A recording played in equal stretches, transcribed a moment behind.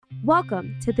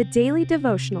Welcome to the Daily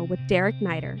Devotional with Derek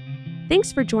Neider.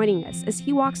 Thanks for joining us as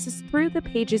he walks us through the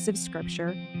pages of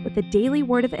Scripture with a daily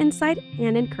word of insight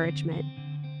and encouragement.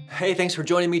 Hey, thanks for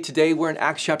joining me today. We're in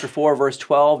Acts chapter 4, verse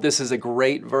 12. This is a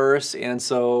great verse, and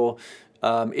so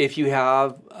if you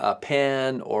have a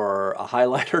pen or a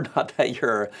highlighter,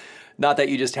 not that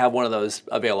you just have one of those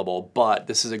available, but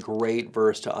this is a great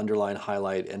verse to underline,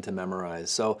 highlight, and to memorize.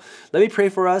 So let me pray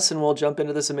for us, and we'll jump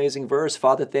into this amazing verse.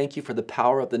 Father, thank you for the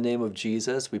power of the name of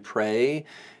Jesus. We pray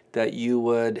that you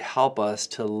would help us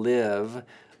to live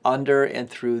under and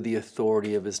through the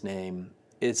authority of his name.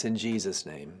 It's in Jesus'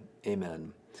 name.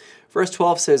 Amen. Verse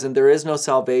 12 says, and there is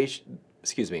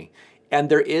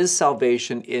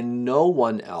salvation in no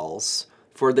one else,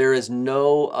 for there is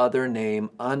no other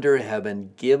name under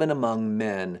heaven given among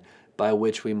men by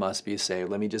which we must be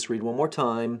saved. Let me just read one more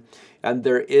time. And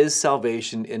there is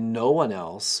salvation in no one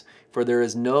else, for there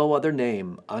is no other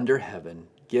name under heaven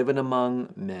given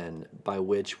among men by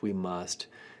which we must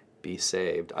be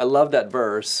saved. I love that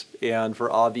verse, and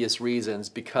for obvious reasons,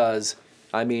 because,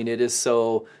 it is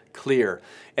so clear,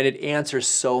 and it answers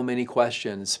so many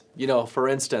questions. For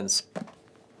instance,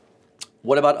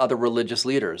 what about other religious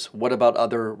leaders? What about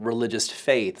other religious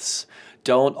faiths?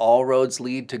 Don't all roads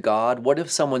lead to God? What if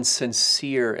someone's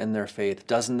sincere in their faith?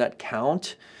 Doesn't that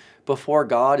count before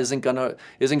God? Isn't God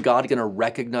gonna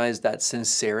recognize that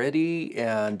sincerity?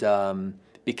 And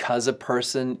because a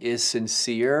person is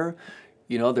sincere,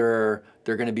 they're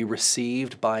going to be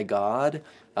received by God.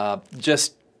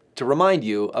 Just to remind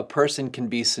you, a person can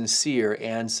be sincere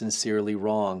and sincerely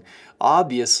wrong.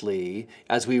 Obviously,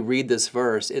 as we read this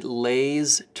verse, it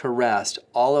lays to rest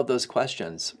all of those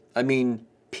questions.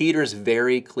 Peter's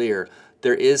very clear.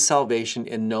 There is salvation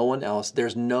in no one else.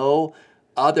 There's no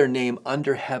other name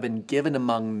under heaven given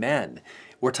among men.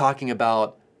 We're talking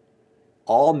about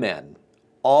all men,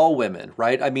 all women,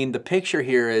 right? The picture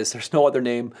here is there's no other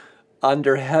name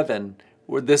under heaven.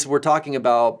 We're talking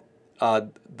about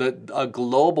a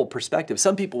global perspective.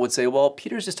 Some people would say, well,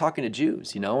 Peter's just talking to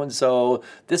Jews, and so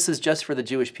this is just for the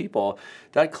Jewish people.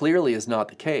 That clearly is not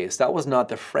the case. That was not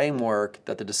the framework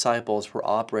that the disciples were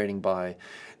operating by.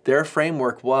 Their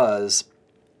framework was,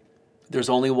 there's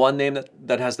only one name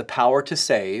that has the power to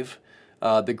save.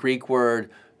 The Greek word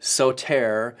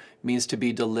soter means to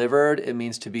be delivered. It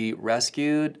means to be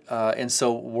rescued. And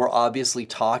so we're obviously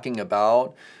talking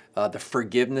about the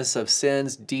forgiveness of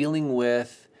sins, dealing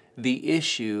with the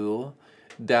issue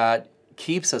that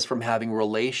keeps us from having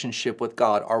relationship with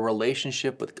God. Our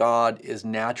relationship with God is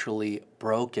naturally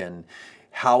broken.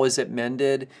 How is it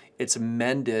mended? It's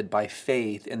mended by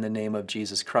faith in the name of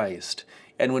Jesus Christ.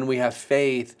 And when we have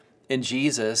faith in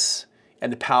Jesus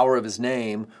and the power of his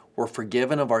name, we're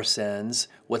forgiven of our sins.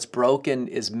 What's broken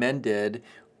is mended.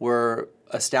 We're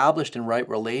established in right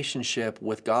relationship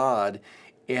with God,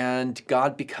 and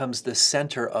God becomes the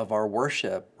center of our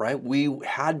worship, right? We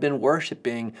had been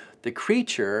worshiping the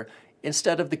creature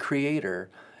instead of the creator,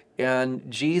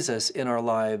 and Jesus in our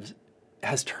lives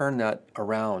has turned that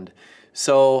around.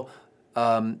 So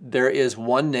there is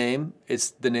one name,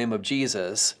 it's the name of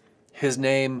Jesus. His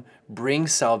name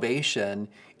brings salvation,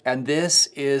 and this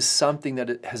is something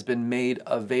that has been made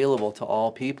available to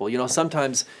all people.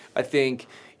 Sometimes I think,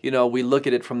 we look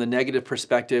at it from the negative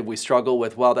perspective. We struggle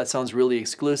with, wow, that sounds really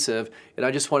exclusive. And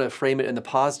I just want to frame it in the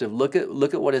positive. Look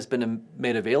at what has been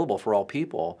made available for all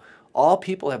people. All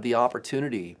people have the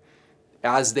opportunity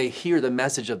as they hear the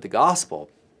message of the gospel.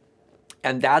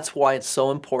 And that's why it's so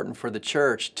important for the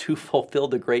church to fulfill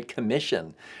the Great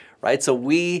Commission, right? So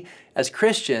we, as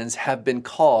Christians, have been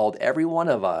called, every one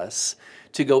of us,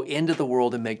 to go into the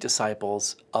world and make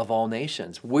disciples of all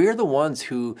nations. We're the ones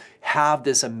who have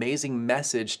this amazing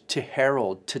message to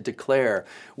herald, to declare.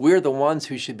 We're the ones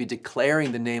who should be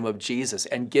declaring the name of Jesus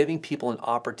and giving people an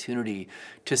opportunity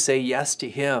to say yes to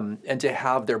him and to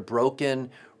have their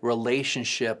broken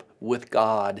relationship with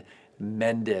God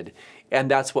mended.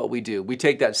 And that's what we do. We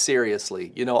take that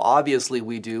seriously. Obviously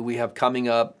we do. We have coming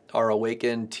up our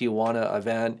Awaken Tijuana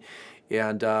event,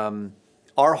 and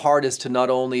our heart is to not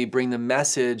only bring the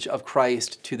message of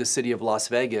Christ to the city of Las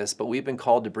Vegas, but we've been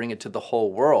called to bring it to the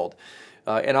whole world.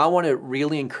 And I want to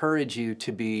really encourage you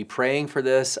to be praying for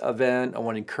this event. I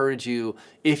want to encourage you,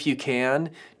 if you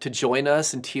can, to join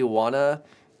us in Tijuana.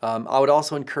 I would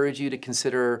also encourage you to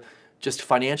consider just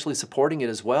financially supporting it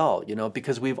as well,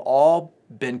 because we've all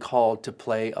been called to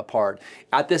play a part.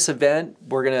 At this event,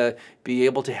 we're going to be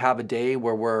able to have a day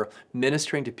where we're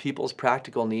ministering to people's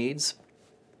practical needs.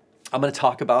 I'm going to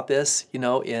talk about this, in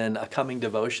a coming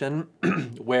devotion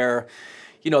where,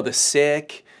 the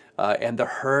sick and the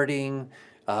hurting,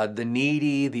 The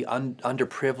needy, the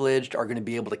underprivileged are going to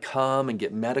be able to come and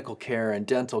get medical care and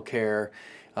dental care.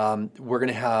 We're going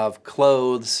to have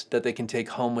clothes that they can take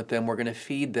home with them. We're going to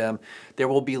feed them. There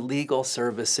will be legal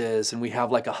services, and we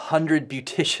have like 100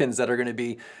 beauticians that are going to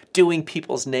be doing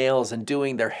people's nails and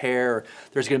doing their hair.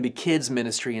 There's going to be kids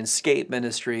ministry and skate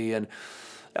ministry, and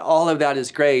all of that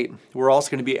is great. We're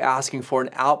also going to be asking for an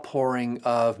outpouring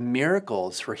of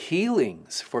miracles, for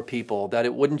healings for people, that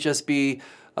it wouldn't just be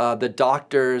the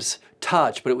doctor's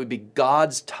touch, but it would be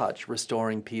God's touch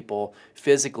restoring people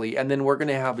physically. And then we're going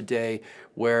to have a day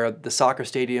where the soccer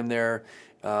stadium there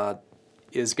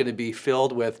is going to be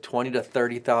filled with 20 to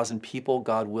 30,000 people,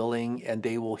 God willing, and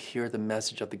they will hear the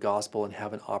message of the gospel and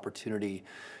have an opportunity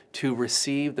to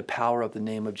receive the power of the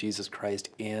name of Jesus Christ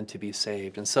and to be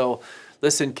saved. And so,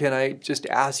 listen, can I just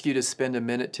ask you to spend a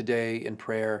minute today in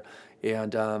prayer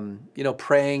and,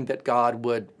 praying that God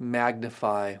would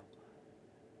magnify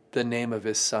the name of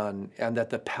his Son, and that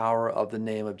the power of the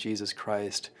name of Jesus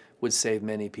Christ would save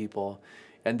many people.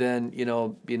 And then,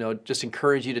 just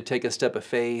encourage you to take a step of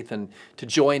faith and to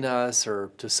join us or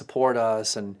to support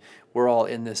us. And we're all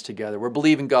in this together. We're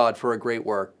believing God for a great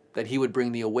work, that he would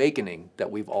bring the awakening that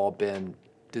we've all been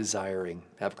desiring.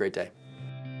 Have a great day.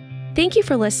 Thank you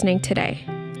for listening today.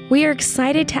 We are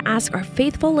excited to ask our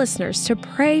faithful listeners to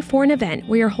pray for an event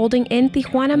we are holding in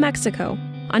Tijuana, Mexico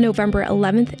on November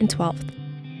 11th and 12th.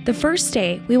 The first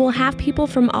day, we will have people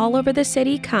from all over the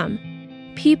city come,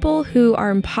 people who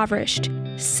are impoverished,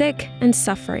 sick, and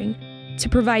suffering, to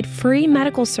provide free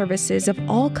medical services of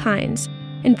all kinds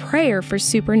and prayer for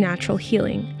supernatural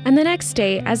healing. And the next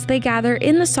day, as they gather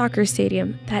in the soccer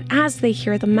stadium, that as they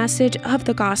hear the message of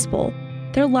the gospel,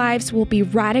 their lives will be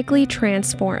radically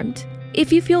transformed.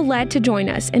 If you feel led to join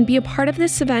us and be a part of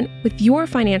this event with your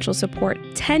financial support,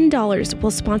 $10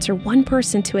 will sponsor one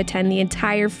person to attend the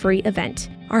entire free event.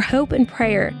 Our hope and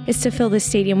prayer is to fill this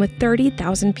stadium with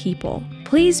 30,000 people.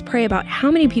 Please pray about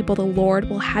how many people the Lord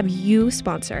will have you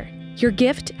sponsor. Your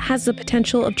gift has the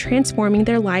potential of transforming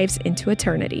their lives into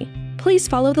eternity. Please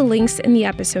follow the links in the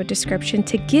episode description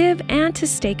to give and to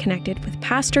stay connected with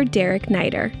Pastor Derek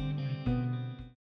Neider.